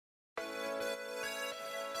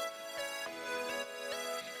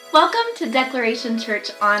Welcome to Declaration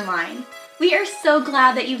Church Online. We are so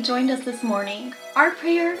glad that you've joined us this morning. Our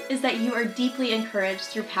prayer is that you are deeply encouraged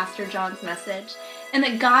through Pastor John's message and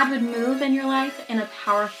that God would move in your life in a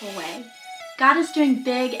powerful way. God is doing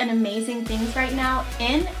big and amazing things right now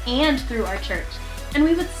in and through our church, and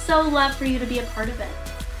we would so love for you to be a part of it.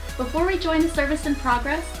 Before we join the service in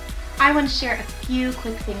progress, I want to share a few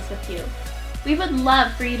quick things with you. We would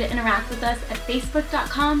love for you to interact with us at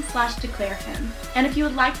facebook.com/declarehim. And if you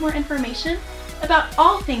would like more information about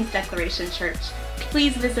all things Declaration Church,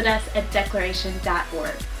 please visit us at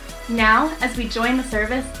declaration.org. Now, as we join the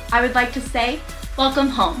service, I would like to say, welcome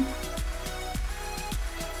home.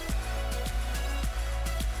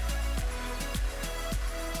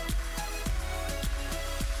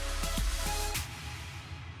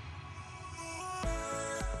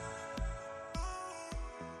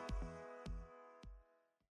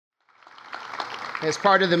 As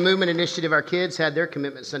part of the movement initiative, our kids had their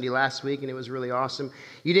commitment Sunday last week, and it was really awesome.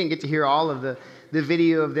 You didn't get to hear all of the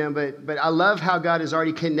video of them, but I love how God is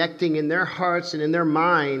already connecting in their hearts and in their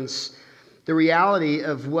minds the reality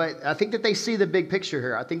of what, I think that they see the big picture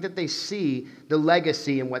here. I think that they see the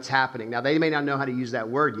legacy and what's happening. Now, they may not know how to use that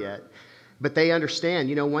word yet, but they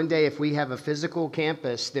understand, one day if we have a physical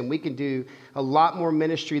campus, then we can do a lot more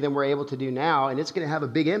ministry than we're able to do now, and it's going to have a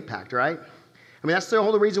big impact, right? I mean, that's the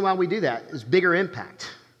whole reason why we do that, is bigger impact.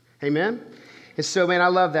 Amen? And so, man, I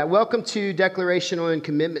love that. Welcome to Declaration on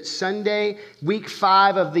Commitment Sunday, week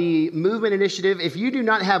 5 of the Movement Initiative. If you do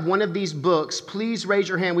not have one of these books, please raise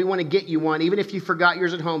your hand. We want to get you one. Even if you forgot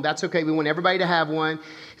yours at home, that's okay. We want everybody to have one.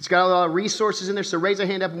 It's got a lot of resources in there, so raise a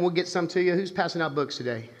hand up and we'll get some to you. Who's passing out books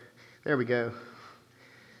today? There we go.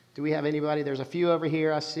 Do we have anybody? There's a few over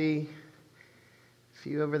here, I see. A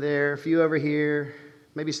few over there, a few over here.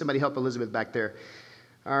 Maybe somebody help Elizabeth back there.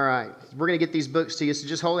 All right. We're going to get these books to you, so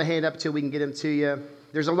just hold a hand up until we can get them to you.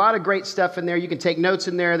 There's a lot of great stuff in there. You can take notes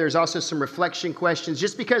in there. There's also some reflection questions.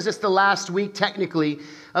 Just because it's the last week, technically,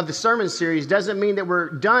 of the sermon series doesn't mean that we're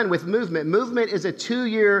done with movement. Movement is a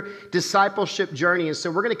 2-year discipleship journey, and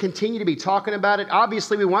so we're going to continue to be talking about it.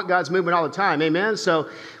 Obviously, we want God's movement all the time. Amen? So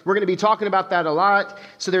we're going to be talking about that a lot.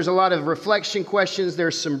 So there's a lot of reflection questions.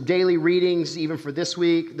 There's some daily readings, even for this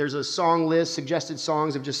week. There's a song list, suggested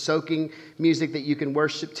songs of just soaking music that you can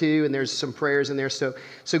worship to, and there's some prayers in there. So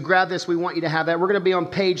grab this. We want you to have that. We're going to be on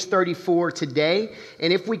page 34 today.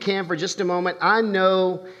 And if we can, for just a moment, I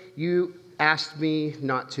know you asked me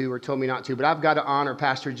not to or told me not to, but I've got to honor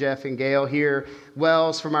Pastor Jeff and Gail here,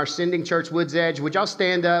 Wells from our Sending Church Woods Edge. Would y'all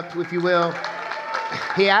stand up, if you will?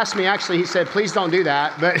 He asked me, actually, he said, please don't do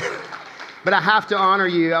that, but I have to honor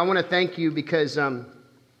you. I want to thank you because,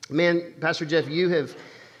 man, Pastor Jeff, you have,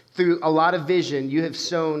 through a lot of vision, you have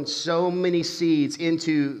sown so many seeds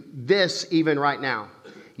into this even right now.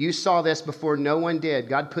 You saw this before no one did.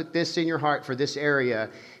 God put this in your heart for this area.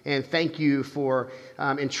 And thank you for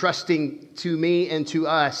entrusting to me and to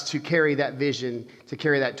us to carry that vision, to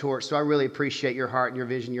carry that torch. So I really appreciate your heart and your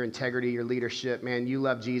vision, your integrity, your leadership. Man, you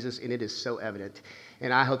love Jesus, and it is so evident.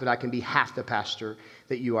 And I hope that I can be half the pastor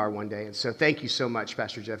that you are one day. And so thank you so much,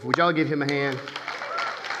 Pastor Jeff. Would y'all give him a hand?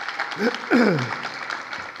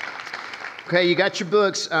 Okay, you got your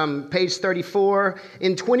books, page 34.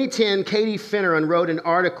 In 2010, Katie Finneran wrote an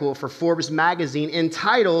article for Forbes magazine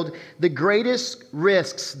entitled, "The Greatest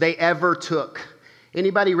Risks They Ever Took."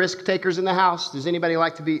 Anybody risk takers in the house? Does anybody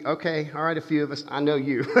like to be? Okay, all right, a few of us. I know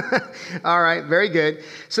you. All right, very good.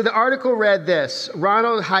 So the article read this.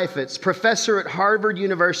 Ronald Heifetz, professor at Harvard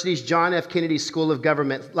University's John F. Kennedy School of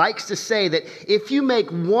Government, likes to say that if you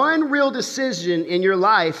make one real decision in your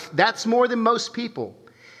life, that's more than most people.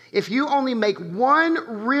 If you only make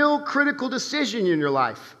one real critical decision in your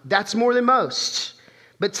life, that's more than most.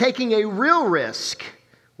 But taking a real risk,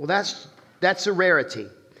 well, that's a rarity.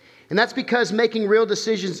 And that's because making real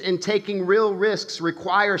decisions and taking real risks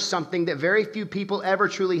requires something that very few people ever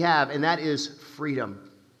truly have, and that is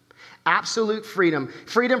freedom. Absolute freedom.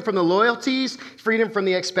 Freedom from the loyalties, freedom from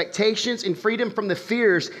the expectations, and freedom from the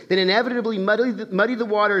fears that inevitably muddy the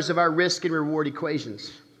waters of our risk and reward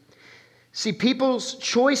equations. See, people's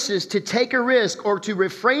choices to take a risk or to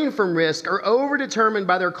refrain from risk are overdetermined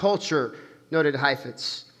by their culture, noted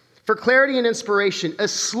Heifetz. For clarity and inspiration, a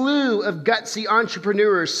slew of gutsy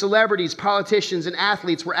entrepreneurs, celebrities, politicians, and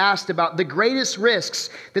athletes were asked about the greatest risks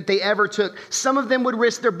that they ever took. Some of them would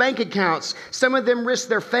risk their bank accounts. Some of them risked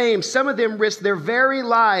their fame. Some of them risked their very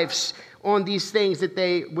lives on these things that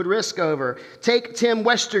they would risk over. Take Tim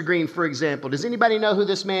Westergreen, for example. Does anybody know who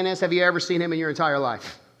this man is? Have you ever seen him in your entire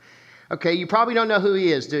life? Okay, you probably don't know who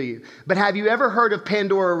he is, do you? But have you ever heard of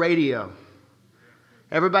Pandora Radio?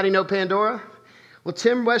 Everybody know Pandora? Well,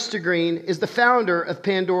 Tim Westergreen is the founder of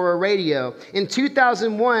Pandora Radio. In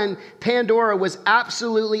 2001, Pandora was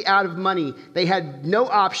absolutely out of money. They had no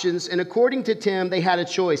options, and according to Tim, they had a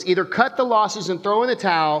choice. Either cut the losses and throw in the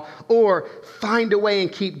towel, or find a way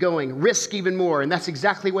and keep going, risk even more. And that's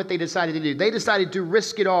exactly what they decided to do. They decided to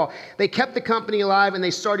risk it all. They kept the company alive, and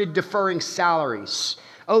they started deferring salaries.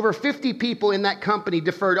 Over 50 people in that company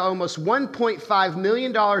deferred almost $1.5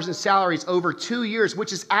 million in salaries over 2 years,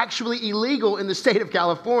 which is actually illegal in the state of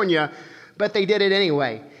California, but they did it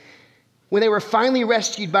anyway. When they were finally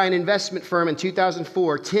rescued by an investment firm in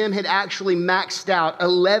 2004, Tim had actually maxed out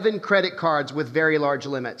 11 credit cards with very large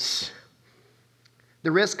limits.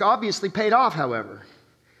 The risk obviously paid off, however.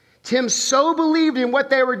 Tim so believed in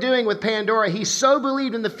what they were doing with Pandora. He so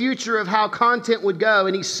believed in the future of how content would go.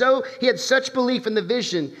 And he had such belief in the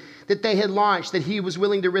vision that they had launched that he was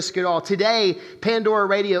willing to risk it all. Today, Pandora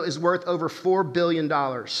Radio is worth over $4 billion.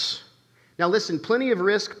 Now listen, plenty of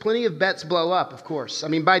risk, plenty of bets blow up, of course. I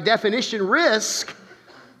mean, by definition, risk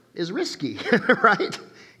is risky, right?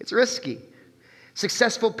 It's risky.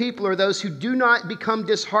 Successful people are those who do not become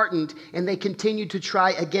disheartened, and they continue to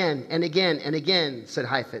try again and again and again, said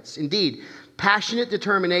Heifetz. Indeed, passionate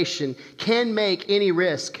determination can make any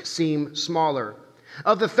risk seem smaller.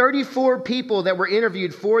 Of the 34 people that were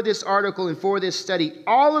interviewed for this article and for this study,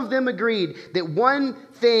 all of them agreed that one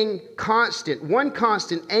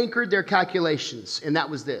constant anchored their calculations, and that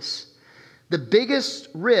was this: the biggest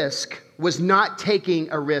risk was not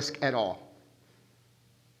taking a risk at all.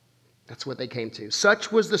 That's what they came to.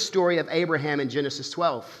 Such was the story of Abraham in Genesis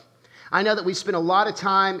 12. I know that we spent a lot of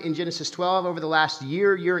time in Genesis 12 over the last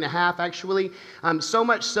year and a half, actually. So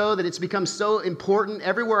much so that it's become so important.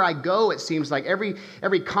 Everywhere I go, it seems like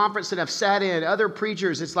every conference that I've sat in, other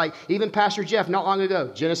preachers, it's like, even Pastor Jeff, not long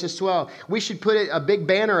ago, Genesis 12. We should put a big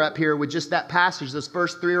banner up here with just that passage, those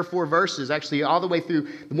first 3 or 4 verses, actually all the way through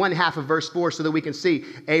one half of verse 4, so that we can see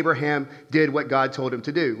Abraham did what God told him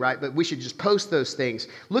to do, right? But we should just post those things.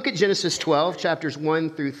 Look at Genesis 12, verses 1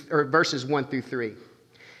 through 3.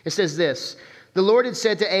 It says this: the Lord had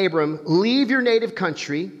said to Abram, leave your native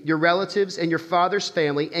country, your relatives, and your father's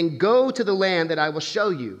family, and go to the land that I will show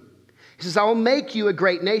you. He says, I will make you a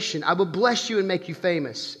great nation. I will bless you and make you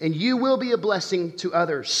famous, and you will be a blessing to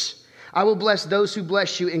others. I will bless those who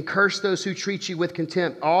bless you and curse those who treat you with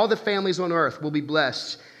contempt. All the families on earth will be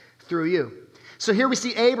blessed through you. So here we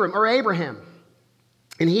see Abraham,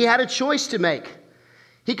 and he had a choice to make.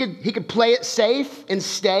 He could play it safe and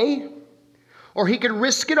stay, or he could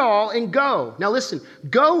risk it all and go. Now listen,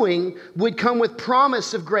 going would come with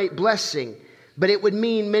promise of great blessing, but it would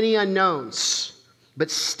mean many unknowns. But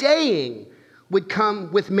staying would come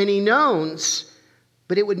with many knowns,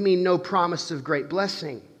 but it would mean no promise of great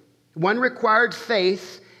blessing. One required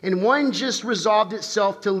faith, and one just resolved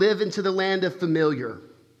itself to live into the land of familiar.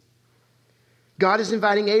 God is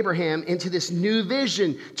inviting Abraham into this new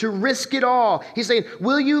vision to risk it all. He's saying,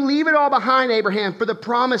 will you leave it all behind, Abraham, for the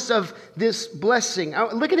promise of this blessing?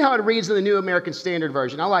 Look at how it reads in the New American Standard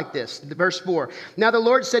Version. I like this. Verse 4. Now the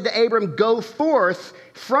Lord said to Abram, go forth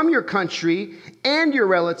from your country and your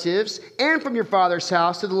relatives and from your father's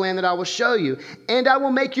house to the land that I will show you. And I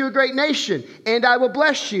will make you a great nation, and I will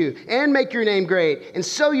bless you and make your name great. And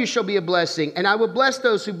so you shall be a blessing. And I will bless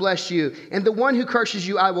those who bless you. And the one who curses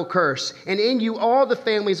you, I will curse. And in you all the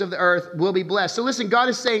families of the earth will be blessed. So listen, God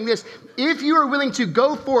is saying this: if you are willing to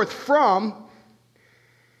go forth from,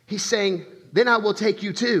 he's saying, then I will take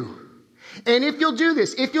you to. And if you'll do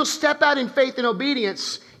this, if you'll step out in faith and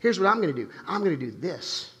obedience, here's what I'm going to do. I'm going to do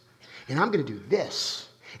this, and I'm going to do this,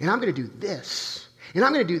 and I'm going to do this, and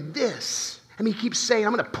I'm going to do this. I mean, he keeps saying,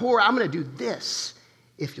 I'm going to do this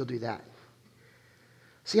if you'll do that.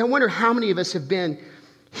 See, I wonder how many of us have been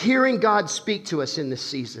hearing God speak to us in this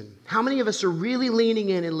season. How many of us are really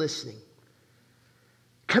leaning in and listening?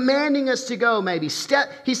 Commanding us to go, maybe.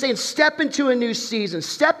 He's saying, step into a new season,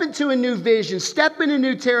 step into a new vision, step into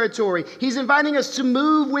new territory. He's inviting us to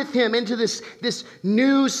move with him into this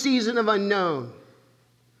new season of unknown.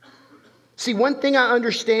 See, one thing I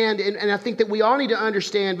understand, and I think that we all need to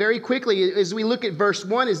understand very quickly as we look at verse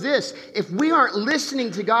 1, is this: if we aren't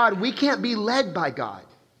listening to God, we can't be led by God.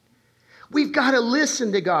 We've got to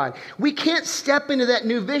listen to God. We can't step into that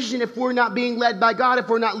new vision if we're not being led by God, if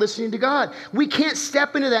we're not listening to God. We can't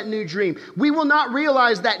step into that new dream. We will not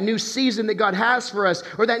realize that new season that God has for us,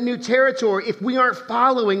 or that new territory, if we aren't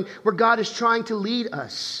following where God is trying to lead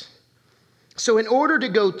us. So in order to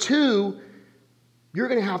go to, you're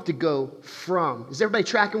going to have to go from. Is everybody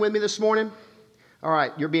tracking with me this morning? All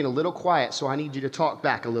right, you're being a little quiet, so I need you to talk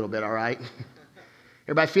back a little bit, all right?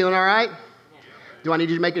 Everybody feeling all right? Do I need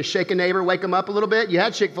you to make a shake a neighbor, wake them up a little bit? You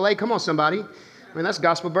had Chick-fil-A. Come on, somebody. I mean, that's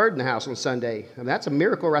gospel bird in the house on Sunday. I mean, that's a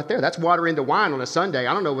miracle right there. That's water into wine on a Sunday.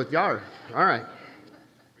 I don't know what y'all are. All right.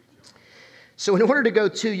 So in order to go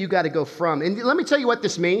to, you got to go from. And let me tell you what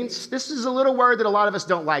this means. This is a little word that a lot of us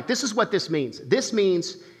don't like. This is what this means. This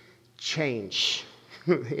means change.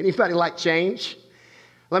 Anybody like change?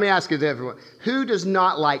 Let me ask you to everyone. Who does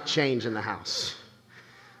not like change in the house?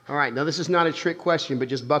 All right. Now, this is not a trick question, but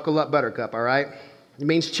just buckle up, Buttercup, all right? It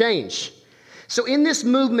means change. So in this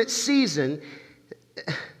movement season,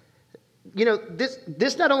 you know,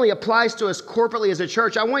 this not only applies to us corporately as a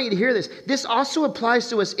church. I want you to hear this. This also applies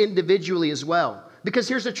to us individually as well. Because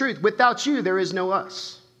here's the truth. Without you, there is no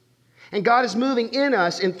us. And God is moving in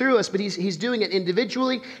us and through us, but He's doing it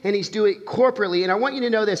individually and He's doing it corporately. And I want you to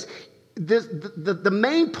know this. The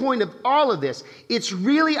main point of all of this, it's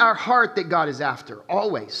really our heart that God is after,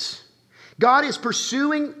 always. God is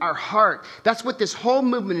pursuing our heart. That's what this whole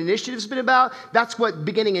movement initiative has been about. That's what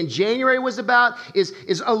beginning in January was about,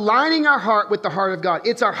 is aligning our heart with the heart of God.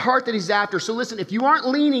 It's our heart that He's after. So listen, if you aren't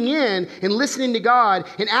leaning in and listening to God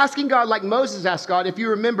and asking God like Moses asked God, if you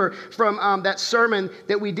remember from that sermon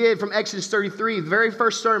that we did from Exodus 33, the very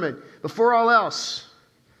first sermon, before all else.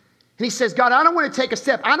 And he says, God, I don't want to take a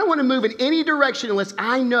step. I don't want to move in any direction unless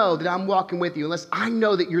I know that I'm walking with you, unless I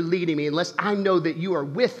know that you're leading me, unless I know that you are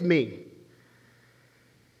with me.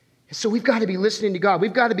 So we've got to be listening to God.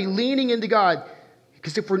 We've got to be leaning into God,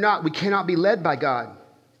 because if we're not, we cannot be led by God.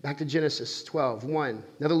 Back to Genesis 12:1.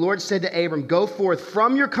 Now the Lord said to Abram, go forth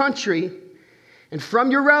from your country and from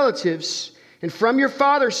your relatives and from your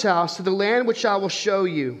father's house to the land which I will show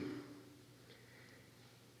you.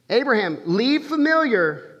 Abraham, leave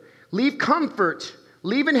familiar, leave comfort,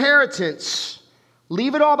 leave inheritance,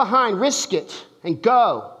 leave it all behind, risk it, and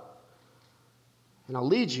go. And I'll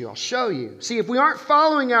lead you, I'll show you. See, if we aren't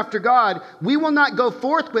following after God, we will not go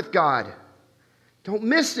forth with God. Don't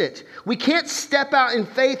miss it. We can't step out in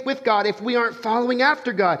faith with God if we aren't following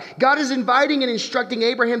after God. God is inviting and instructing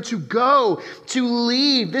Abraham to go, to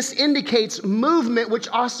leave. This indicates movement, which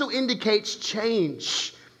also indicates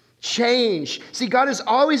change. Change. See, God is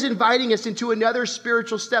always inviting us into another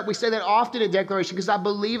spiritual step. We say that often in declaration because I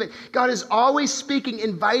believe it. God is always speaking,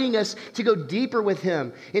 inviting us to go deeper with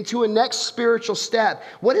Him into a next spiritual step.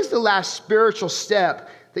 What is the last spiritual step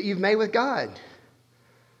that you've made with God?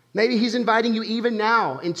 Maybe He's inviting you even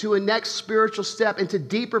now into a next spiritual step, into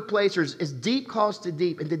deeper places, as deep calls to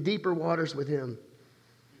deep, into deeper waters with Him.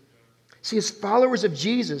 See, as followers of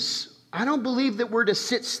Jesus, I don't believe that we're to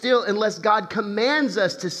sit still unless God commands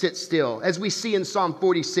us to sit still, as we see in Psalm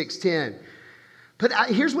 46:10. But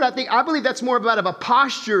here's what I think. I believe that's more about of a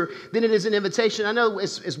posture than it is an invitation. I know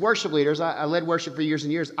as worship leaders, I led worship for years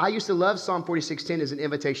and years. I used to love Psalm 46:10 as an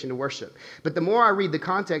invitation to worship. But the more I read the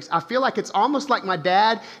context, I feel like it's almost like my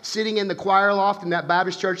dad sitting in the choir loft in that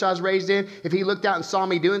Baptist church I was raised in. If he looked out and saw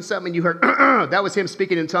me doing something and you heard, that was him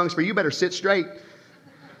speaking in tongues for you better sit straight.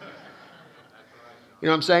 You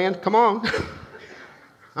know what I'm saying? Come on.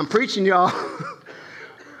 I'm preaching, y'all.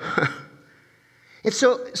 And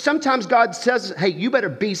so sometimes God says, hey, you better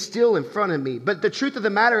be still in front of me. But the truth of the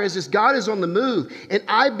matter is God is on the move. And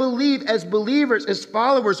I believe as believers, as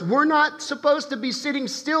followers, we're not supposed to be sitting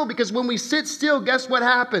still, because when we sit still, guess what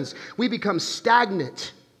happens? We become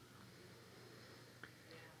stagnant.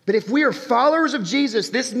 But if we are followers of Jesus,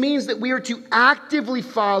 this means that we are to actively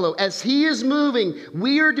follow. As He is moving,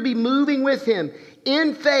 we are to be moving with Him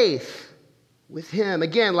in faith with Him.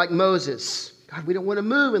 Again, like Moses. God, we don't want to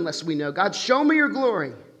move unless we know. God, show me your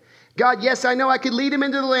glory. God, yes, I know I could lead him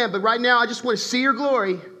into the land, but right now I just want to see your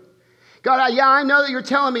glory. God, I know that you're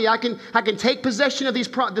telling me I can take possession of this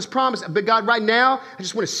promise, but God, right now I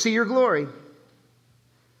just want to see your glory.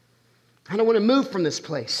 I don't want to move from this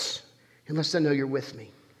place unless I know you're with me,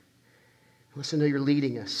 unless I know you're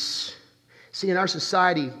leading us. See, in our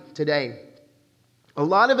society today, a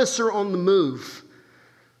lot of us are on the move,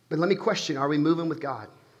 but let me question, are we moving with God?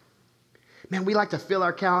 Man, we like to fill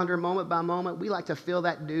our calendar moment by moment. We like to fill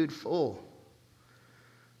that dude full.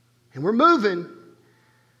 And we're moving,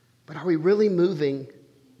 but are we really moving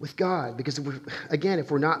with God? Because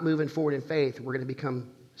if we're not moving forward in faith, we're going to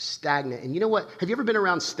become stagnant. And you know what? Have you ever been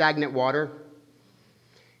around stagnant water?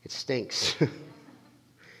 It stinks.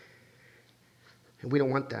 And we don't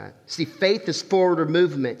want that. See, faith is forward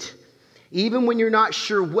movement. Even when you're not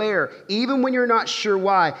sure where, even when you're not sure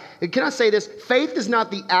why. And can I say this? Faith is not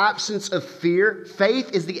the absence of fear.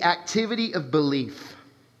 Faith is the activity of belief.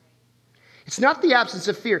 It's not the absence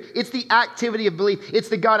of fear. It's the activity of belief. It's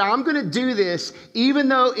the God, I'm going to do this, even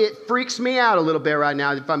though it freaks me out a little bit right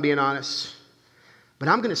now, if I'm being honest. But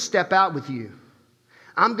I'm going to step out with you.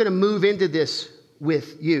 I'm going to move into this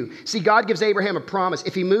with you. See, God gives Abraham a promise.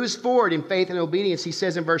 If he moves forward in faith and obedience, he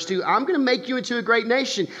says in verse 2, I'm going to make you into a great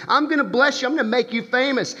nation. I'm going to bless you. I'm going to make you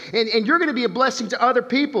famous. And you're going to be a blessing to other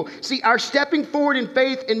people. See, our stepping forward in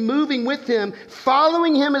faith and moving with him,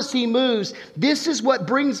 following him as he moves, this is what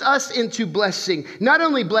brings us into blessing. Not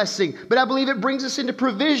only blessing, but I believe it brings us into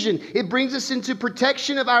provision. It brings us into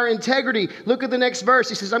protection of our integrity. Look at the next verse.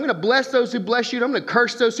 He says, I'm going to bless those who bless you, and I'm going to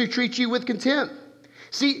curse those who treat you with contempt.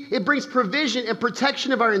 See, it brings provision and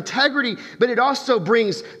protection of our integrity, but it also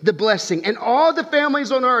brings the blessing. And all the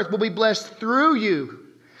families on earth will be blessed through you.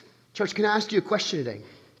 Church, can I ask you a question today?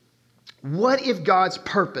 What if God's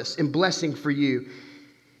purpose and blessing for you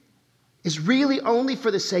is really only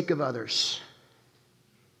for the sake of others?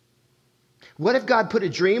 What if God put a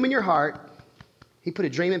dream in your heart? He put a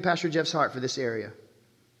dream in Pastor Jeff's heart for this area.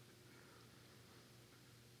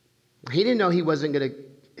 He didn't know he wasn't going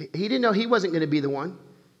to be the one. Do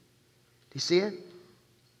you see it?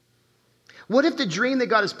 What if the dream that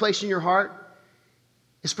God has placed in your heart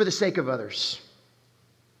is for the sake of others?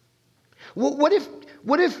 What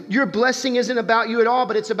if your blessing isn't about you at all,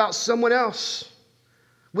 but it's about someone else?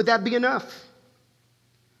 Would that be enough?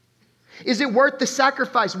 Is it worth the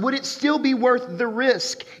sacrifice? Would it still be worth the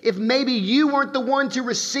risk if maybe you weren't the one to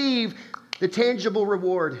receive the tangible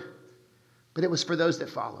reward, but it was for those that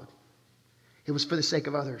followed? It was for the sake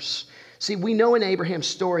of others. See, we know in Abraham's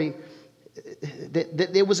story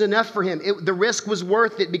that it was enough for him. The risk was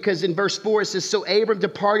worth it because in verse 4 it says, so Abram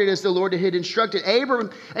departed as the Lord had instructed.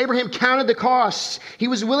 Abraham counted the costs. He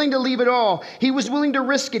was willing to leave it all. He was willing to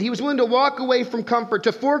risk it. He was willing to walk away from comfort,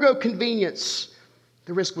 to forego convenience.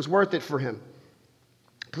 The risk was worth it for him.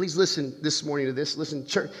 Please listen this morning to this. Listen,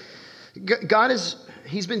 church.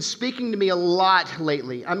 He's been speaking to me a lot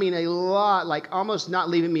lately. I mean, a lot, like almost not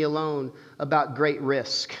leaving me alone about great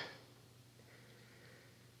risk.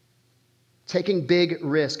 Taking big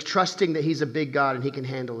risk, trusting that he's a big God and he can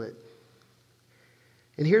handle it.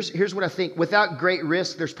 And here's what I think. Without great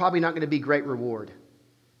risk, there's probably not going to be great reward.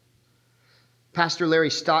 Pastor Larry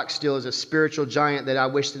Stockstill is a spiritual giant that I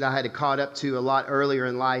wish that I had caught up to a lot earlier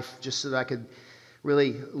in life, just so that I could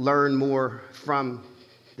really learn more from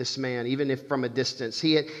this man, even if from a distance.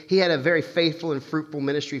 He had a very faithful and fruitful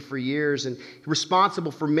ministry for years and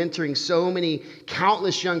responsible for mentoring so many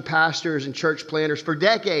countless young pastors and church planters. For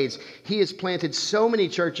decades, he has planted so many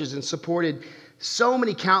churches and supported so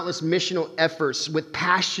many countless missional efforts with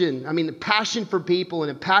passion. I mean, the passion for people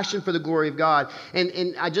and a passion for the glory of God.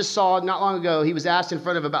 And I just saw not long ago, he was asked in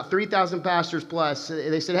front of about 3,000 pastors plus.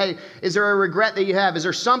 They said, hey, is there a regret that you have? Is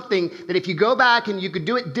there something that if you go back and you could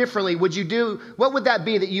do it differently, what would that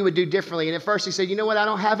be that you would do differently? And at first he said, you know what? I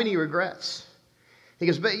don't have any regrets. He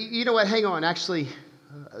goes, but you know what? Hang on. Actually,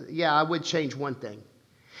 yeah, I would change one thing.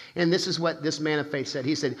 And this is what this man of faith said.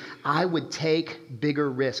 He said, I would take bigger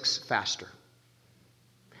risks faster.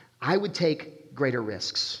 I would take greater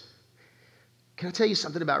risks. Can I tell you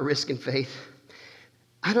something about risk and faith?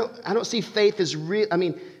 I don't see faith as real. I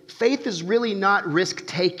mean, faith is really not risk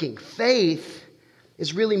taking. Faith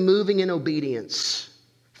is really moving in obedience.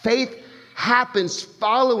 Faith happens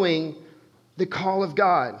following the call of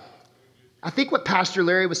God. I think what Pastor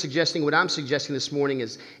Larry was suggesting, what I'm suggesting this morning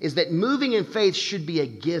is that moving in faith should be a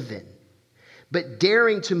given, but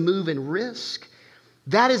daring to move in risk,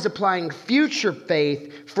 that is applying future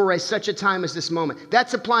faith for such a time as this moment.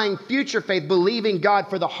 That's applying future faith, believing God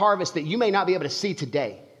for the harvest that you may not be able to see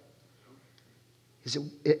today.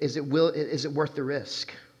 Is it worth the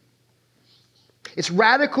risk? It's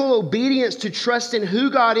radical obedience to trust in who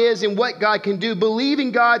God is and what God can do,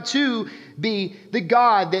 believing God to be the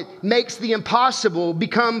God that makes the impossible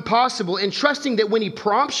become possible, and trusting that when he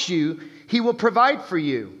prompts you, he will provide for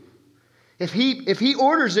you. If he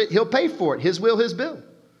orders it, he'll pay for it. His will, his bill.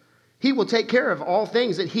 He will take care of all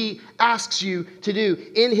things that he asks you to do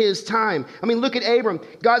in his time. I mean, look at Abram.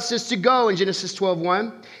 God says to go in Genesis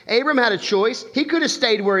 12:1. Abram had a choice. He could have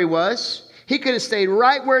stayed where he was. He could have stayed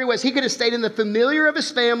right where he was. He could have stayed in the familiar of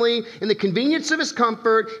his family, in the convenience of his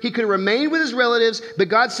comfort. He could have remained with his relatives, but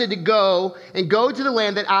God said to go and go to the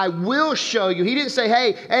land that I will show you. He didn't say,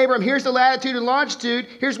 hey, Abram, here's the latitude and longitude.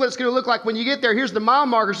 Here's what it's going to look like when you get there. Here's the mile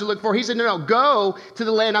markers to look for. He said, no, go to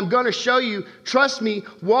the land I'm going to show you. Trust me,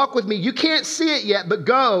 walk with me. You can't see it yet, but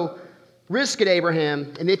go, risk it,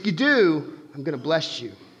 Abraham. And if you do, I'm going to bless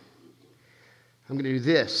you. I'm going to do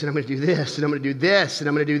this, and I'm going to do this, and I'm going to do this, and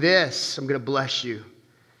I'm going to do this. I'm going to bless you.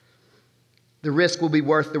 The risk will be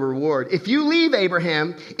worth the reward. If you leave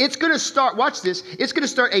Abraham, it's going to start, watch this, it's going to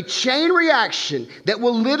start a chain reaction that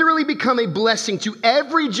will literally become a blessing to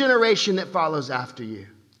every generation that follows after you.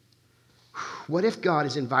 What if God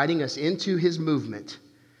is inviting us into his movement?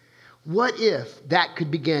 What if that could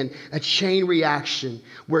begin a chain reaction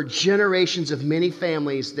where generations of many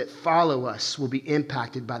families that follow us will be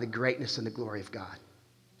impacted by the greatness and the glory of God?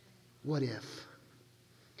 What if?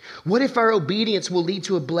 What if our obedience will lead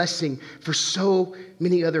to a blessing for so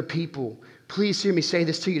many other people? Please hear me say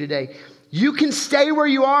this to you today. You can stay where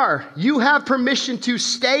you are. You have permission to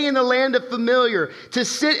stay in the land of familiar, to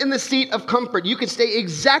sit in the seat of comfort. You can stay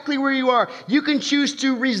exactly where you are. You can choose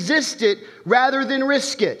to resist it rather than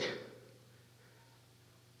risk it.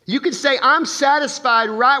 You can say, I'm satisfied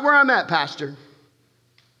right where I'm at, Pastor.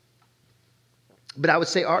 But I would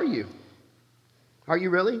say, are you? Are you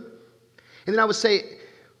really? And then I would say,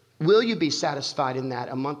 will you be satisfied in that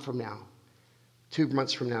a month from now, 2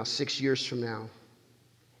 months from now, 6 years from now?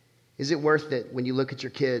 Is it worth it when you look at your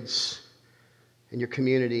kids and your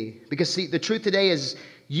community? Because see, the truth today is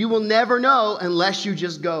you will never know unless you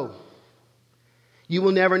just go. You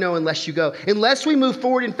will never know unless you go. Unless we move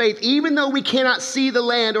forward in faith, even though we cannot see the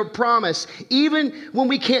land or promise, even when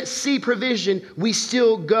we can't see provision, we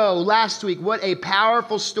still go. Last week, what a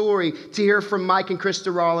powerful story to hear from Mike and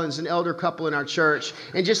Krista Rollins, an elder couple in our church.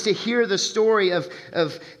 And just to hear the story of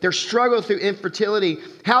their struggle through infertility,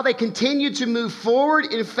 how they continued to move forward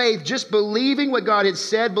in faith, just believing what God had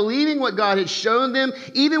said, believing what God had shown them,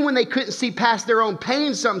 even when they couldn't see past their own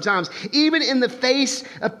pain sometimes, even in the face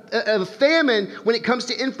of famine when it comes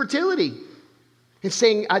to infertility, and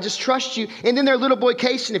saying, I just trust you. And then their little boy,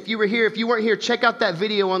 Kason, if you were here, if you weren't here, check out that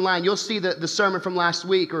video online. You'll see the sermon from last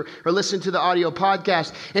week or listen to the audio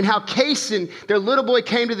podcast. And how Kason, their little boy,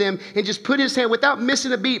 came to them and just put his hand, without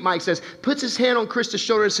missing a beat, Mike says, puts his hand on Krista's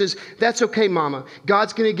shoulder and says, that's okay, Mama.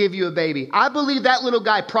 God's going to give you a baby. I believe that little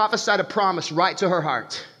guy prophesied a promise right to her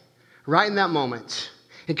heart, right in that moment.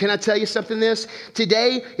 And can I tell you something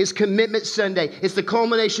today is Commitment Sunday. It's the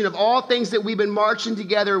culmination of all things that we've been marching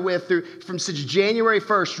together with from since January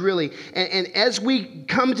 1st, really. And as we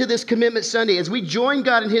come to this Commitment Sunday, as we join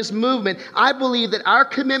God in His movement, I believe that our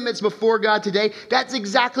commitments before God today, that's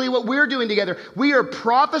exactly what we're doing together. We are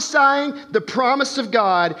prophesying the promise of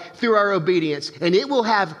God through our obedience. And it will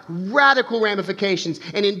have radical ramifications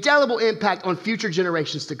and indelible impact on future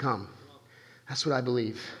generations to come. That's what I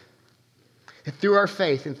believe. And through our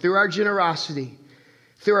faith and through our generosity,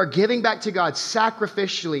 through our giving back to God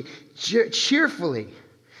sacrificially, cheerfully,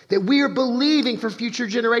 that we are believing for future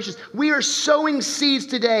generations. We are sowing seeds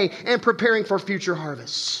today and preparing for future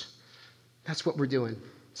harvests. That's what we're doing.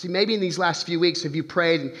 See, maybe in these last few weeks, have you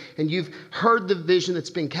prayed and you've heard the vision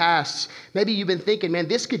that's been cast? Maybe you've been thinking, man,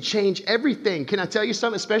 this could change everything. Can I tell you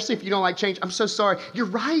something? Especially if you don't like change. I'm so sorry. You're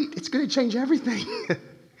right. It's going to change everything.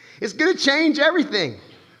 It's going to change everything.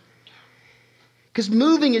 Because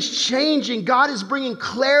moving is changing. God is bringing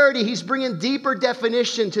clarity. He's bringing deeper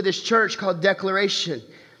definition to this church called Declaration.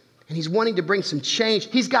 And He's wanting to bring some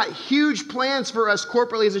change. He's got huge plans for us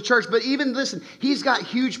corporately as a church. But even, listen, He's got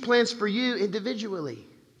huge plans for you individually.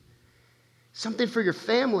 Something for your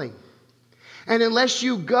family. And unless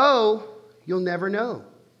you go, you'll never know.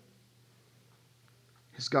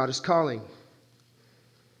 As God is calling.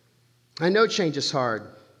 I know change is hard.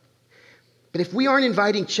 But if we aren't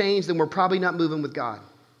inviting change, then we're probably not moving with God.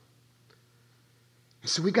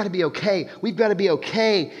 So we've got to be okay. We've got to be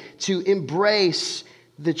okay to embrace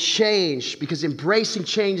the change, because embracing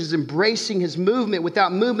change is embracing His movement.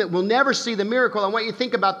 Without movement, we'll never see the miracle. I want you to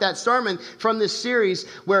think about that sermon from this series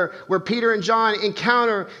where Peter and John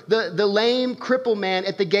encounter the lame, crippled man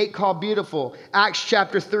at the gate called Beautiful. Acts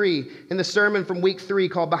chapter 3, in the sermon from week 3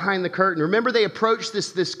 called Behind the Curtain. Remember, they approached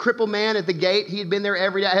this crippled man at the gate. He had been there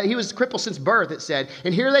every day. He was crippled since birth, it said.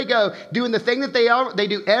 And here they go, doing the thing that they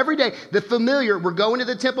do every day. The familiar, we're going to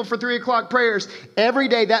the temple for 3 o'clock prayers. Every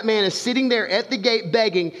day, that man is sitting there at the gate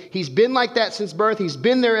begging. He's been like that since birth. He's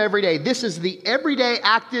been there every day. This is the everyday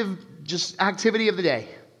activity of the day.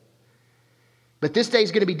 But this day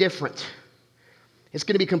is going to be different. It's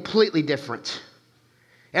going to be completely different.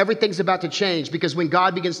 Everything's about to change, because when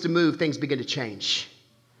God begins to move, things begin to change.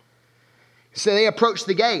 So they approach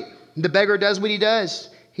the gate. The beggar does what he does.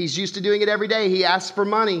 He's used to doing it every day. He asks for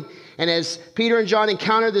money. And as Peter and John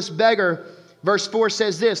encounter this beggar, verse 4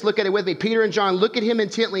 says this, look at it with me. Peter and John look at him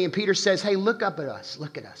intently, and Peter says, hey, look up at us.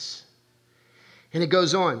 Look at us. And it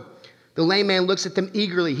goes on. The lame man looks at them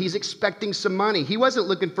eagerly. He's expecting some money. He wasn't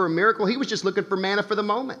looking for a miracle. He was just looking for manna for the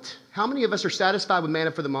moment. How many of us are satisfied with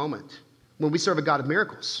manna for the moment when we serve a God of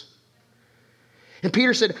miracles? And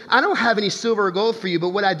Peter said, I don't have any silver or gold for you, but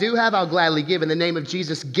what I do have, I'll gladly give. In the name of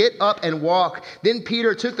Jesus, get up and walk. Then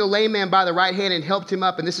Peter took the lame man by the right hand and helped him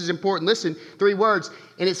up. And this is important. Listen, 3 words.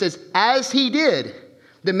 And it says, as he did,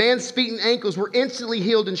 The man's feet and ankles were instantly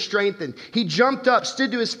healed and strengthened. He jumped up,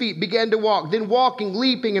 stood to his feet, began to walk. Then walking,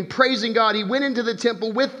 leaping, and praising God, he went into the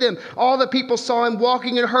temple with them. All the people saw him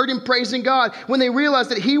walking and heard him praising God. When they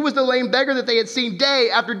realized that he was the lame beggar that they had seen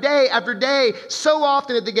day after day after day, so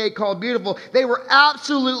often at the gate called Beautiful, they were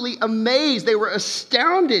absolutely amazed. They were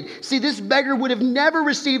astounded. See, this beggar would have never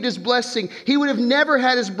received his blessing. He would have never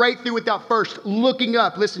had his breakthrough without first looking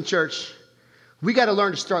up. Listen, church, we got to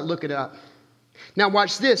learn to start looking up. Now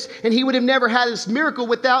watch this. And he would have never had this miracle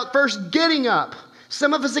without first getting up.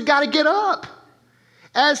 Some of us have got to get up.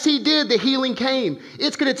 As he did, the healing came.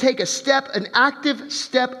 It's going to take a step, an active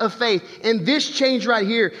step of faith. And this change right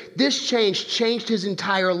here, this change changed his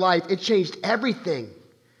entire life. It changed everything.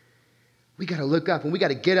 We got to look up and we got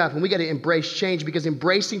to get up and we got to embrace change, because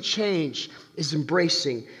embracing change is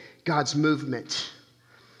embracing God's movement.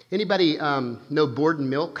 Anybody know Borden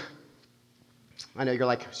milk? I know you're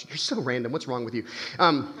like, you're so random. What's wrong with you?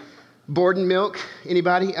 Borden milk,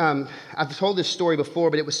 anybody? I've told this story before,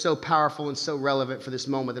 but it was so powerful and so relevant for this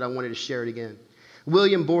moment that I wanted to share it again.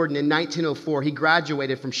 William Borden, in 1904, he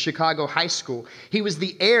graduated from Chicago High School. He was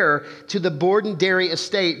the heir to the Borden Dairy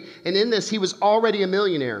Estate, and in this, he was already a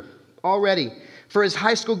millionaire. Already. For his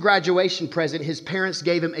high school graduation present, his parents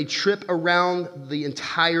gave him a trip around the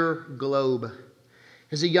entire globe.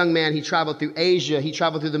 As a young man, he traveled through Asia, he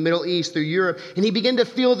traveled through the Middle East, through Europe, and he began to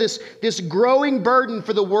feel this growing burden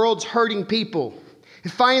for the world's hurting people.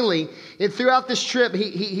 And finally, throughout this trip,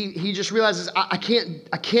 he just realizes, I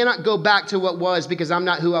cannot go back to what was, because I'm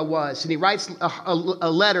not who I was. And he writes a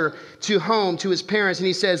letter to home, to his parents, and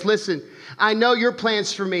he says, listen, I know your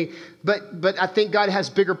plans for me, but I think God has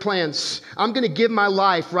bigger plans. I'm going to give my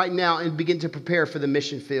life right now and begin to prepare for the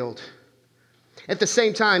mission field. At the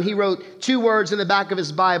same time, he wrote 2 words in the back of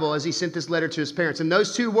his Bible as he sent this letter to his parents. And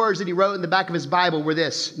those 2 words that he wrote in the back of his Bible were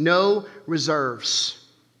this: no reserves.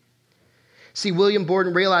 See, William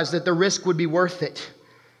Borden realized that the risk would be worth it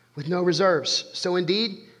with no reserves. So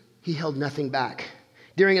indeed, he held nothing back.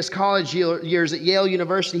 During his college years at Yale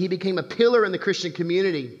University, he became a pillar in the Christian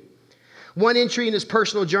community. One entry in his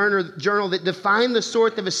personal journal that defined the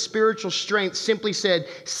source of his spiritual strength simply said,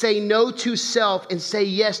 say no to self and say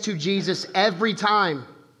yes to Jesus every time.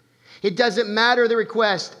 It doesn't matter the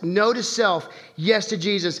request. No to self, yes to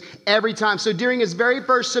Jesus every time. So during his very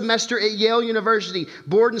first semester at Yale University,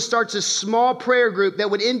 Borden starts a small prayer group that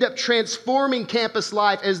would end up transforming campus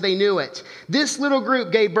life as they knew it. This little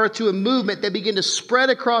group gave birth to a movement that began to spread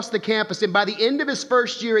across the campus. And by the end of his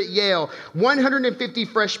first year at Yale, 150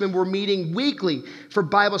 freshmen were meeting weekly for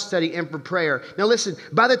Bible study and for prayer. Now listen,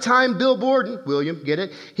 by the time Bill Borden, William, get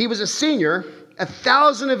it? He was a senior,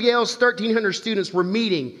 1,000 of Yale's 1,300 students were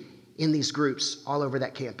meeting in these groups all over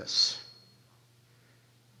that campus.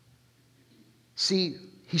 See,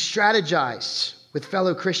 he strategized with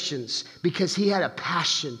fellow Christians because he had a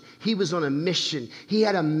passion. He was on a mission. He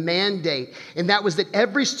had a mandate, and that was that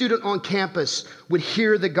every student on campus would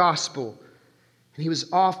hear the gospel. And he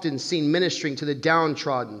was often seen ministering to the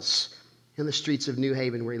downtrodden in the streets of New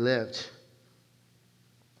Haven where he lived.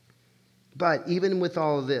 But even with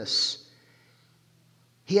all of this,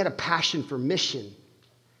 he had a passion for mission,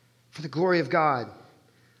 for the glory of God,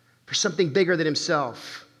 for something bigger than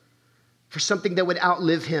himself, for something that would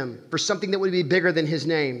outlive him, for something that would be bigger than his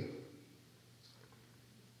name.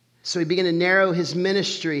 So he began to narrow his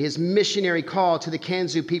ministry, his missionary call to the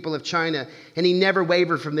Kansu people of China, and he never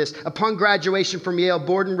wavered from this. Upon graduation from Yale,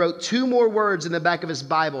 Borden wrote 2 more words in the back of his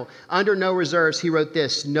Bible. Under no reserves, he wrote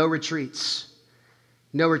this: no retreats.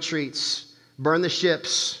 No retreats. Burn the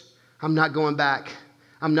ships. I'm not going back.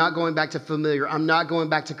 I'm not going back to familiar. I'm not going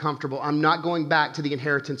back to comfortable. I'm not going back to the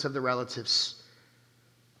inheritance of the relatives.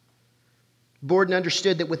 Borden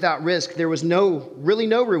understood that without risk, there was really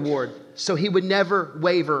no reward. So he would never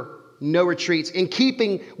waver, no retreats. In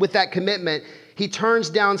keeping with that commitment, he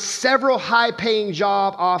turns down several high-paying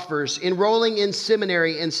job offers, enrolling in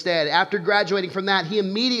seminary instead. After graduating from that, he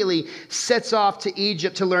immediately sets off to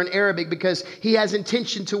Egypt to learn Arabic because he has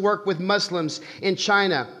intention to work with Muslims in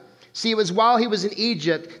China. See, it was while he was in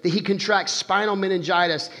Egypt that he contracts spinal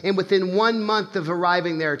meningitis, and within 1 month of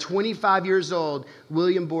arriving there, 25 years old,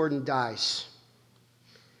 William Borden dies.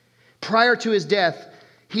 Prior to his death,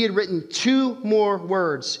 he had written 2 more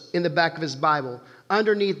words in the back of his Bible.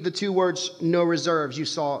 Underneath the 2 words, no reserves, you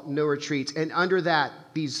saw no retreats. And under that,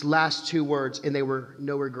 these last 2 words, and they were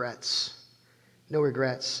no regrets. No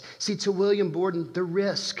regrets. See, to William Borden, the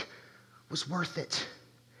risk was worth it.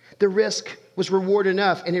 The risk was reward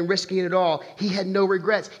enough, and in risking it all, he had no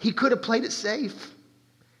regrets. He could have played it safe.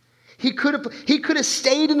 He could have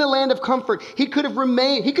stayed in the land of comfort. He could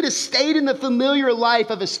have stayed in the familiar life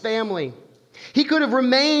of his family. He could have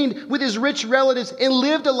remained with his rich relatives and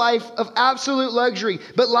lived a life of absolute luxury.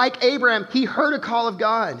 But like Abraham, he heard a call of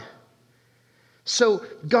God. So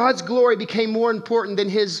God's glory became more important than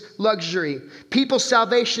his luxury. People's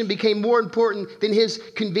salvation became more important than his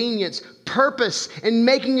convenience. Purpose and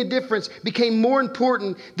making a difference became more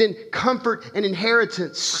important than comfort and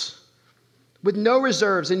inheritance. With no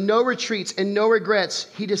reserves and no retreats and no regrets,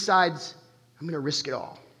 he decides, I'm going to risk it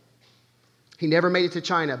all. He never made it to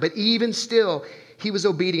China, but even still, he was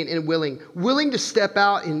obedient and willing to step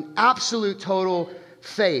out in absolute total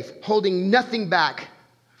faith, holding nothing back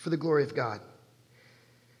for the glory of God.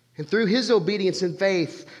 And through his obedience and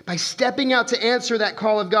faith, by stepping out to answer that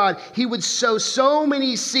call of God, he would sow so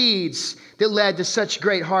many seeds that led to such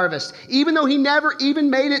great harvest, even though he never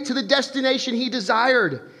even made it to the destination he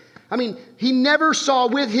desired. I mean, he never saw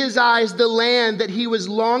with his eyes the land that he was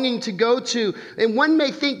longing to go to. And one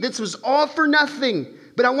may think this was all for nothing,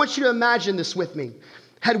 but I want you to imagine this with me.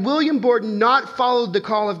 Had William Borden not followed the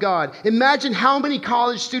call of God, imagine how many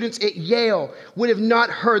college students at Yale would have not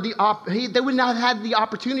heard they would not have had the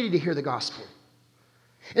opportunity to hear the gospel.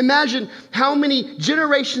 Imagine how many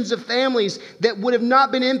generations of families that would have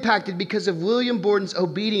not been impacted because of William Borden's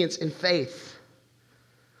obedience and faith.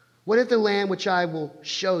 What if the land which I will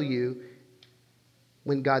show you,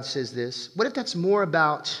 when God says this, what if that's more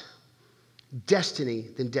about destiny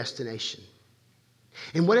than destination?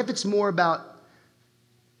 And what if it's more about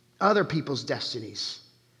other people's destinies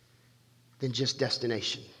than just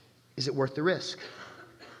destination? Is it worth the risk?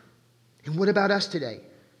 And what about us today?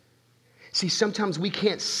 See, sometimes we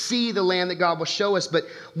can't see the land that God will show us, but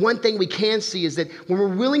one thing we can see is that when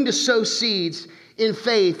we're willing to sow seeds in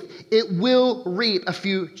faith, it will reap a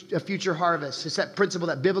future harvest. It's that principle,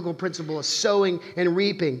 that biblical principle of sowing and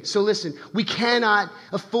reaping. So listen, we cannot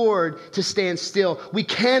afford to stand still. We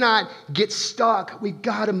cannot get stuck. We've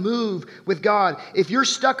got to move with God. If you're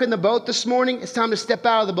stuck in the boat this morning, it's time to step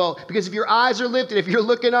out of the boat. Because if your eyes are lifted, if you're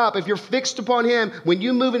looking up, if you're fixed upon Him, when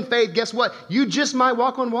you move in faith, guess what? You just might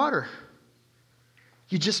walk on water.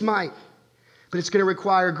 You just might. But it's going to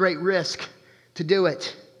require great risk to do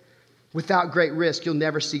it. Without great risk, you'll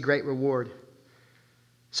never see great reward.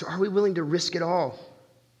 So are we willing to risk it all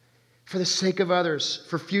for the sake of others,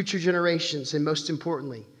 for future generations, and most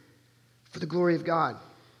importantly, for the glory of God?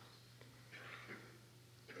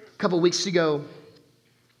 A couple weeks ago,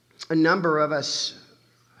 a number of us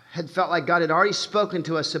had felt like God had already spoken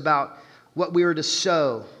to us about what we were to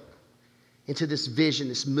sow into this vision,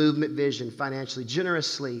 this movement vision, financially,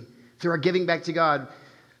 generously, through our giving back to God.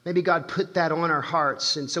 Maybe God put that on our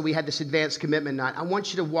hearts, and so we had this advanced commitment night. I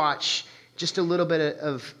want you to watch just a little bit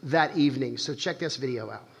of that evening. So check this video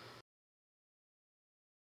out.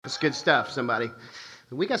 That's good stuff, somebody.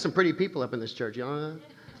 We got some pretty people up in this church, you know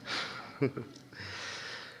that?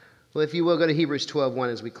 Well, if you will, go to Hebrews 12:1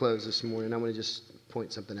 as we close this morning. I want to just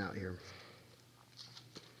point something out here.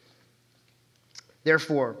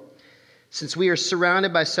 Therefore, since we are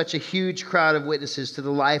surrounded by such a huge crowd of witnesses to the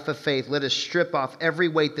life of faith, let us strip off every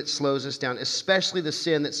weight that slows us down, especially the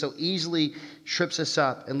sin that so easily trips us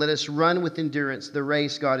up, and let us run with endurance the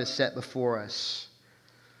race God has set before us.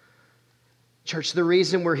 Church, the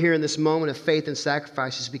reason we're here in this moment of faith and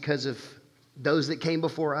sacrifice is because of those that came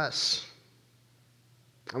before us.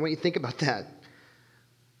 I want you to think about that.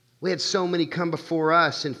 We had so many come before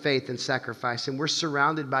us in faith and sacrifice, and we're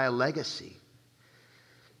surrounded by a legacy.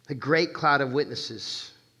 A great cloud of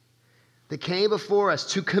witnesses that came before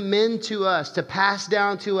us to commend to us, to pass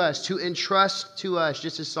down to us, to entrust to us,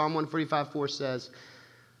 just as Psalm 145:4 says,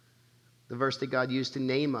 the verse that God used to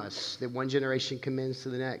name us, that one generation commends to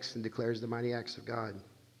the next and declares the mighty acts of God.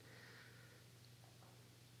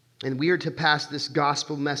 And we are to pass this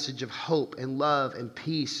gospel message of hope and love and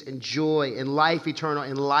peace and joy and life eternal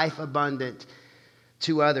and life abundant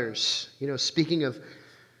to others. You know, speaking of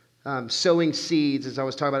sowing seeds, as I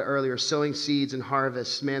was talking about earlier, sowing seeds and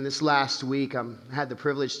harvest. Man, this last week I had the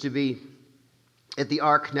privilege to be at the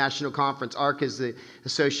ARC National Conference. ARC is the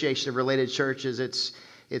Association of Related Churches. It's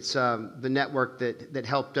the network that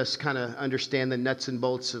helped us kind of understand the nuts and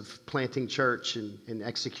bolts of planting church and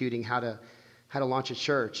executing how to launch a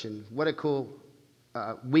church. And what a cool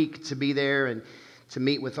week to be there and to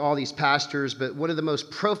meet with all these pastors. But one of the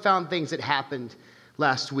most profound things that happened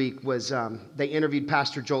last week was they interviewed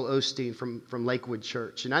Pastor Joel Osteen from Lakewood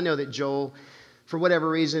Church. And I know that Joel, for whatever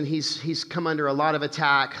reason, he's come under a lot of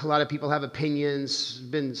attack. A lot of people have opinions,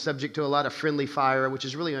 been subject to a lot of friendly fire, which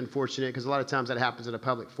is really unfortunate because a lot of times that happens in a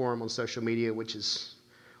public forum on social media, which is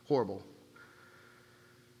horrible.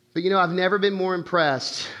 But, you know, I've never been more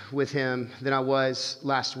impressed with him than I was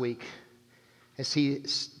last week as he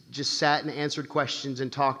just sat and answered questions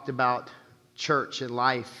and talked about church and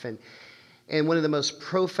life. And one of the most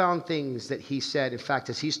profound things that he said, in fact,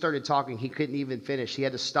 as he started talking, he couldn't even finish. He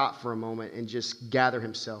had to stop for a moment and just gather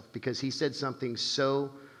himself, because he said something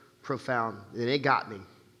so profound that it got me.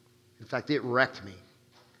 In fact, it wrecked me.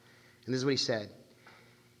 And this is what he said.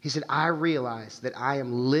 He said, I realize that I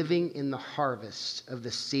am living in the harvest of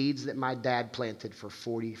the seeds that my dad planted for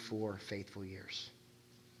 44 faithful years.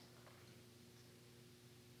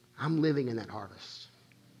 I'm living in that harvest.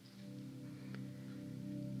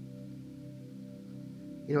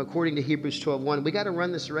 You know, according to Hebrews 12:1, we got to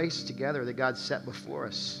run this race together that God set before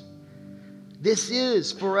us. This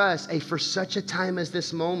is for us for such a time as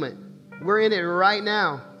this moment. We're in it right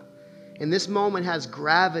now. And this moment has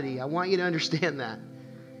gravity. I want you to understand that.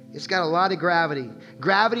 It's got a lot of gravity.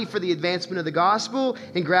 Gravity for the advancement of the gospel,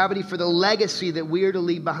 and gravity for the legacy that we are to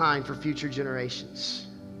leave behind for future generations.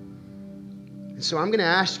 And so I'm going to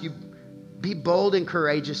ask you, be bold and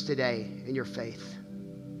courageous today in your faith.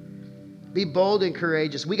 Be bold and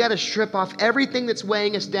courageous. We got to strip off everything that's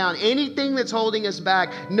weighing us down, anything that's holding us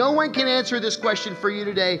back. No one can answer this question for you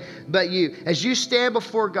today but you. As you stand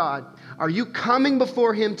before God, are you coming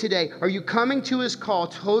before Him today? Are you coming to His call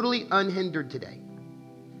totally unhindered today?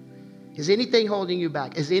 Is anything holding you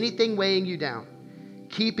back? Is anything weighing you down,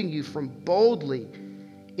 keeping you from boldly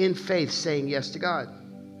in faith saying yes to God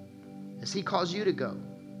as He calls you to go,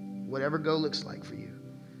 whatever go looks like for you?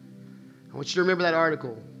 I want you to remember that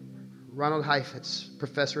article, Ronald Heifetz,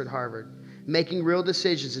 professor at Harvard. Making real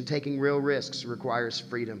decisions and taking real risks requires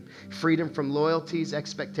freedom. Freedom from loyalties,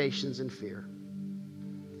 expectations, and fear.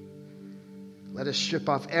 Let us strip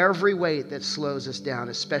off every weight that slows us down,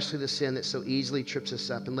 especially the sin that so easily trips us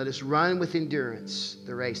up. And let us run with endurance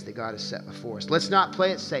the race that God has set before us. Let's not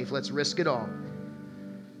play it safe. Let's risk it all.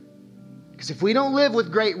 Because if we don't live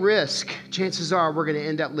with great risk, chances are we're going to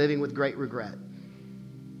end up living with great regret.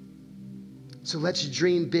 So let's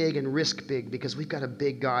dream big and risk big, because we've got a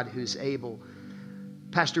big God who's able.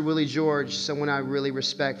 Pastor Willie George, someone I really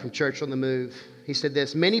respect from Church on the Move, he said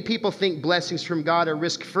this: many people think blessings from God are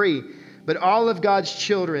risk-free, but all of God's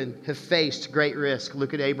children have faced great risk.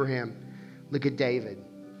 Look at Abraham. Look at David.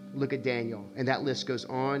 Look at Daniel. And that list goes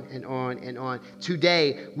on and on and on.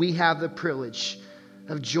 Today, we have the privilege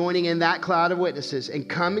of joining in that cloud of witnesses and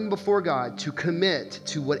coming before God to commit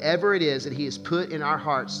to whatever it is that He has put in our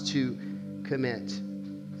hearts to commit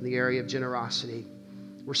in the area of generosity.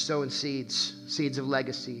 We're sowing seeds of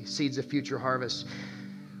legacy, seeds of future harvest.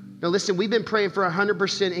 Now listen, we've been praying for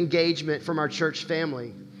 100% engagement from our church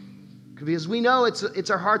family, because we know it's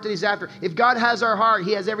our heart that He's after. If God has our heart,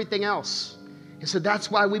 He has everything else. And so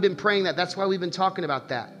that's why we've been praying that. That's why we've been talking about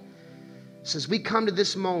that. So as we come to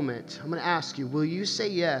this moment, I'm going to ask you, will you say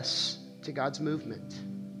yes to God's movement?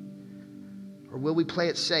 Or will we play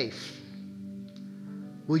it safe?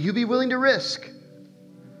 Will you be willing to risk?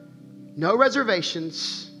 No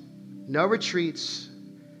reservations, no retreats,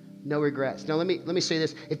 no regrets. Now let me say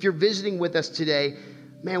this. If you're visiting with us today,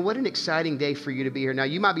 man, what an exciting day for you to be here. Now,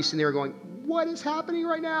 you might be sitting there going, what is happening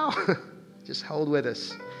right now? Just hold with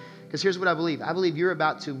us. Because here's what I believe. I believe you're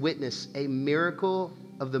about to witness a miracle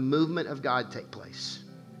of the movement of God take place.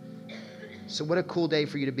 So what a cool day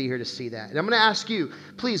for you to be here to see that. And I'm going to ask you,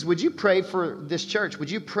 please, would you pray for this church?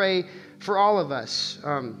 Would you pray for all of us?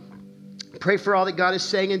 Pray for all that God is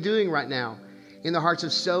saying and doing right now in the hearts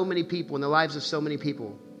of so many people, in the lives of so many people.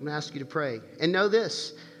 I'm going to ask you to pray. And know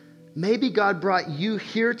this. Maybe God brought you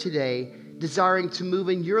here today desiring to move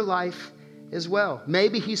in your life as well.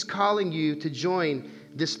 Maybe He's calling you to join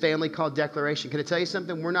this family called Declaration. Can I tell you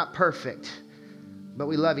something? We're not perfect, but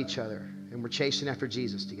we love each other, and we're chasing after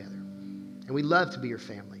Jesus together. And we love to be your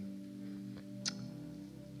family.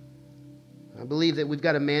 I believe that we've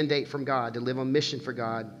got a mandate from God to live on mission for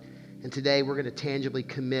God. And today we're going to tangibly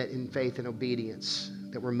commit in faith and obedience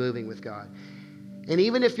that we're moving with God. And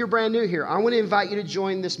even if you're brand new here, I want to invite you to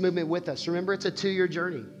join this movement with us. Remember, it's a 2-year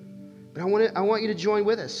journey. But I want you to join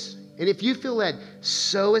with us. And if you feel led,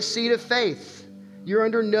 sow a seed of faith. You're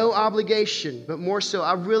under no obligation, but more so,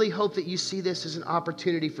 I really hope that you see this as an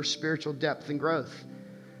opportunity for spiritual depth and growth.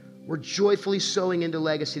 We're joyfully sowing into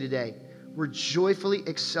legacy today. We're joyfully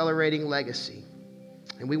accelerating legacy.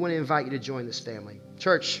 And we want to invite you to join this family.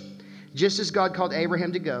 Church, just as God called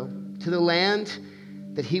Abraham to go to the land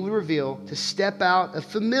that He would reveal, to step out of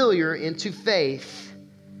familiar into faith,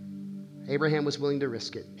 Abraham was willing to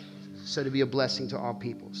risk it, so to be a blessing to all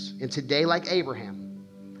peoples. And today, like Abraham,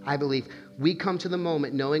 I believe we come to the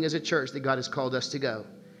moment knowing as a church that God has called us to go,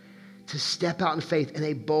 to step out in faith in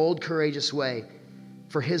a bold, courageous way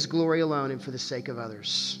for His glory alone and for the sake of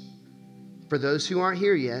others. For those who aren't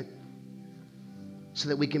here yet, so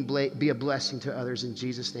that we can be a blessing to others in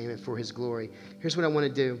Jesus' name and for his glory. Here's what I want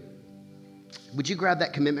to do. Would you grab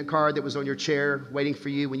that commitment card that was on your chair waiting for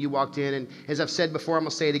you when you walked in? And as I've said before, I'm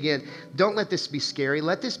going to say it again. Don't let this be scary.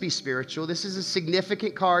 Let this be spiritual. This is a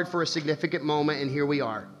significant card for a significant moment, and here we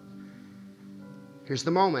are. Here's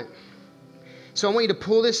the moment. So I want you to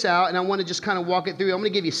pull this out, and I want to just kind of walk it through. I'm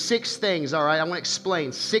going to give you 6 things, all right? I want to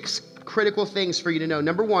explain 6 critical things for you to know.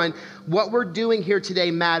 Number 1, what we're doing here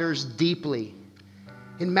today matters deeply.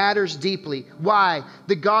 It matters deeply. Why?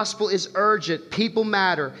 The gospel is urgent. People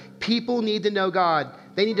matter. People need to know God.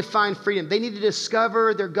 They need to find freedom. They need to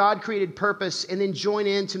discover their God-created purpose and then join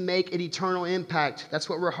in to make an eternal impact. That's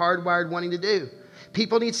what we're hardwired wanting to do.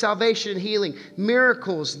 People need salvation and healing.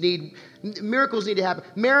 Miracles need to happen.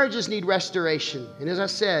 Marriages need restoration. And as I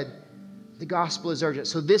said, the gospel is urgent.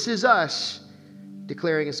 So this is us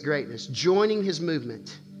declaring his greatness, joining his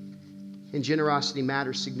movement. And generosity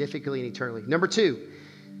matters significantly and eternally. Number 2,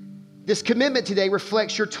 this commitment today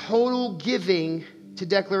reflects your total giving to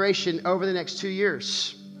Declaration over the next 2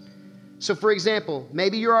 years. So for example,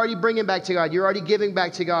 maybe you're already bringing back to God. You're already giving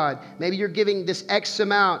back to God. Maybe you're giving this X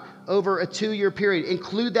amount over a 2-year period.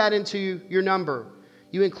 Include that into your number.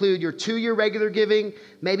 You include your 2-year regular giving.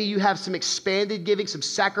 Maybe you have some expanded giving, some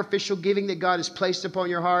sacrificial giving that God has placed upon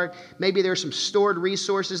your heart. Maybe there's some stored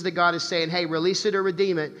resources that God is saying, hey, release it or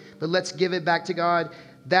redeem it, but let's give it back to God.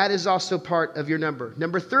 That is also part of your number.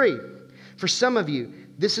 Number 3, for some of you,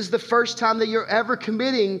 this is the first time that you're ever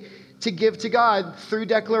committing to give to God through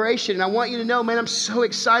declaration. And I want you to know, man, I'm so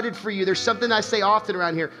excited for you. There's something I say often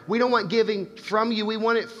around here. We don't want giving from you. We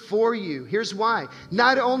want it for you. Here's why.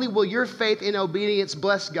 Not only will your faith in obedience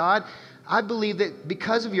bless God, I believe that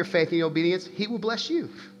because of your faith in obedience, he will bless you.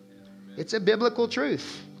 It's a biblical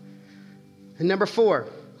truth. And number 4,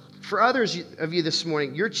 for others of you this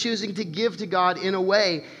morning, you're choosing to give to God in a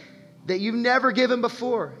way that you've never given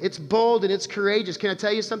before. It's bold and it's courageous. Can I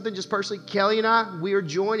tell you something just personally? Kelly and I, we are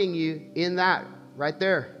joining you in that right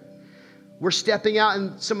there. We're stepping out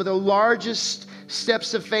in some of the largest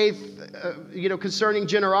steps of faith, concerning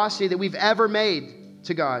generosity that we've ever made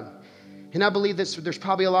to God. And I believe that there's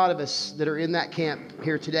probably a lot of us that are in that camp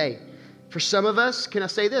here today. For some of us, can I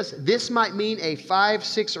say this? This might mean a 5,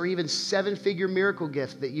 6, or even 7-figure miracle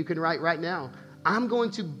gift that you can write right now. I'm going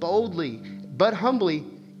to boldly but humbly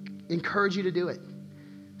encourage you to do it.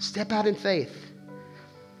 Step out in faith.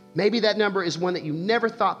 Maybe that number is one that you never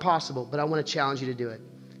thought possible, but I want to challenge you to do it.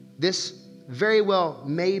 This very well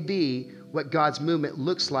may be what God's movement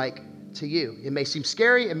looks like to you. It may seem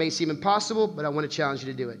scary, it may seem impossible, but I want to challenge you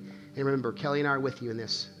to do it. And remember, Kelly and I are with you in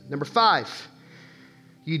this. Number 5,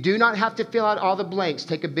 you do not have to fill out all the blanks.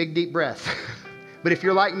 Take a big, deep breath. But if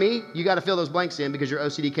you're like me, you got to fill those blanks in because your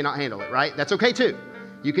OCD cannot handle it, right? That's okay too.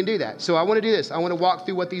 You can do that. So I want to do this. I want to walk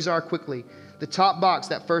through what these are quickly. The top box,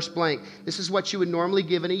 that first blank, this is what you would normally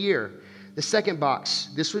give in a year. The second box,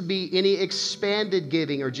 this would be any expanded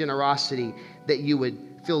giving or generosity that you would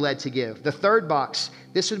feel led to give. The third box,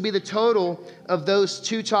 this would be the total of those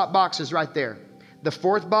 2 top boxes right there. The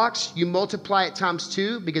 4th box, you multiply it times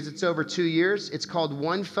 2 because it's over 2 years. It's called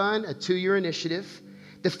One Fund, a 2-year initiative.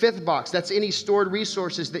 The 5th box, that's any stored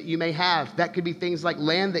resources that you may have. That could be things like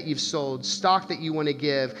land that you've sold, stock that you want to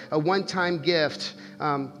give, a one-time gift,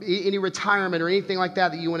 any retirement or anything like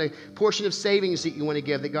that you want to, portion of savings that you want to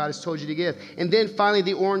give that God has told you to give. And then finally,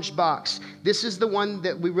 the orange box. This is the one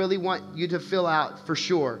that we really want you to fill out for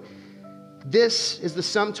sure. This is the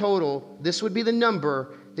sum total. This would be the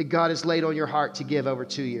number that God has laid on your heart to give over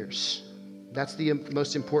 2 years. That's the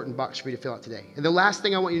most important box for you to fill out today. And the last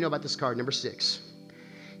thing I want you to know about this card, number 6.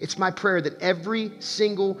 It's my prayer that every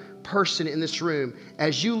single person in this room,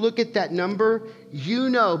 as you look at that number, you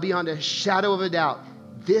know beyond a shadow of a doubt,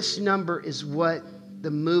 this number is what the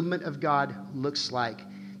movement of God looks like.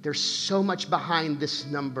 There's so much behind this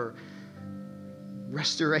number.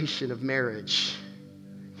 Restoration of marriage,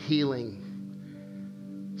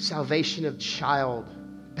 healing, salvation of child,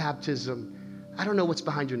 baptism. I don't know what's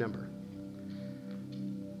behind your number.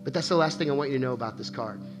 But that's the last thing I want you to know about this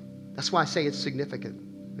card. That's why I say it's significant.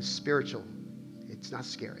 It's spiritual. It's not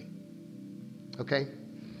scary. Okay?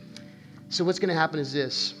 So what's going to happen is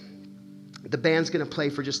this. The band's going to play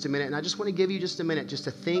for just a minute, and I just want to give you just a minute just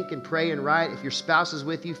to think and pray and write. If your spouse is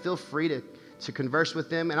with you, feel free to converse with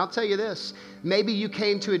them. And I'll tell you this. Maybe you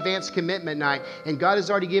came to Advanced Commitment Night, and God has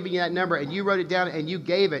already given you that number, and you wrote it down, and you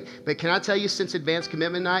gave it. But can I tell you, since Advanced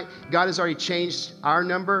Commitment Night, God has already changed our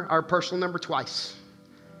number, our personal number, twice.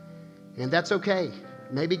 And that's okay.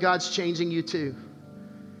 Maybe God's changing you too.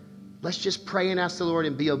 Let's just pray and ask the Lord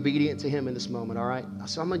and be obedient to him in this moment, all right?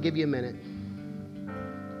 So I'm going to give you a minute.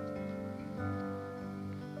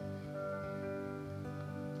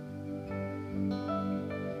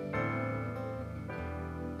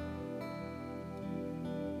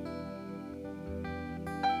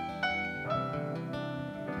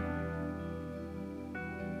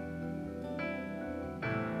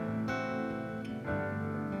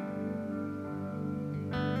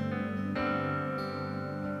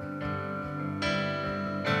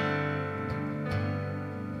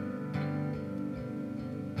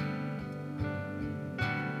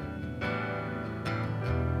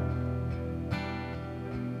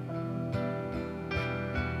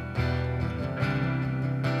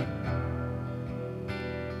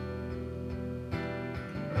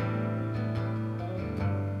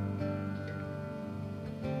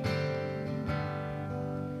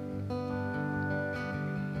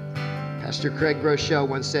 Pastor Craig Groeschel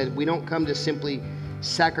once said, we don't come to simply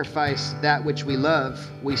sacrifice that which we love.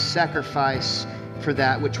 We sacrifice for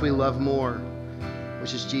that which we love more,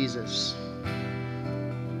 which is Jesus.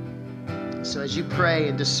 So as you pray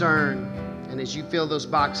and discern, and as you fill those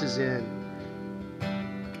boxes in,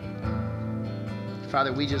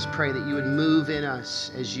 Father, we just pray that you would move in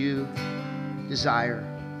us as you desire,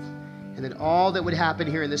 and that all that would happen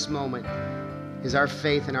here in this moment is our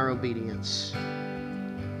faith and our obedience.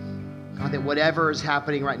 God, that whatever is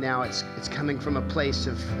happening right now, it's coming from a place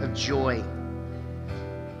of joy.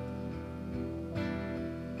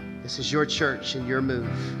 This is your church and your move.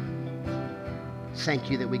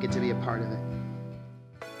 Thank you that we get to be a part of it.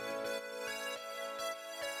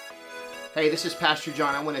 Hey, this is Pastor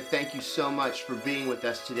John. I want to thank you so much for being with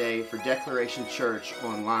us today for Declaration Church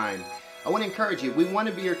Online. I want to encourage you. We want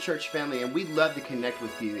to be your church family, and we'd love to connect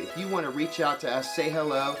with you. If you want to reach out to us, say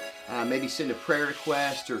hello, maybe send a prayer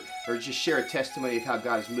request, or just share a testimony of how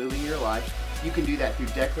God is moving in your life, you can do that through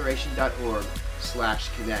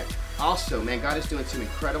declaration.org/connect. Also, man, God is doing some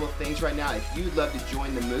incredible things right now. If you'd love to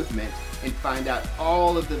join the movement and find out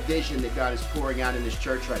all of the vision that God is pouring out in this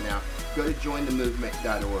church right now, go to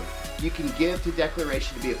jointhemovement.org. You can give to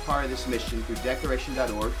Declaration to be a part of this mission through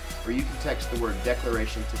declaration.org, or you can text the word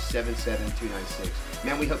Declaration to 77296.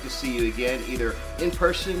 Man, we hope to see you again, either in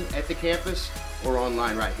person at the campus or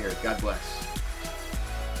online right here. God bless.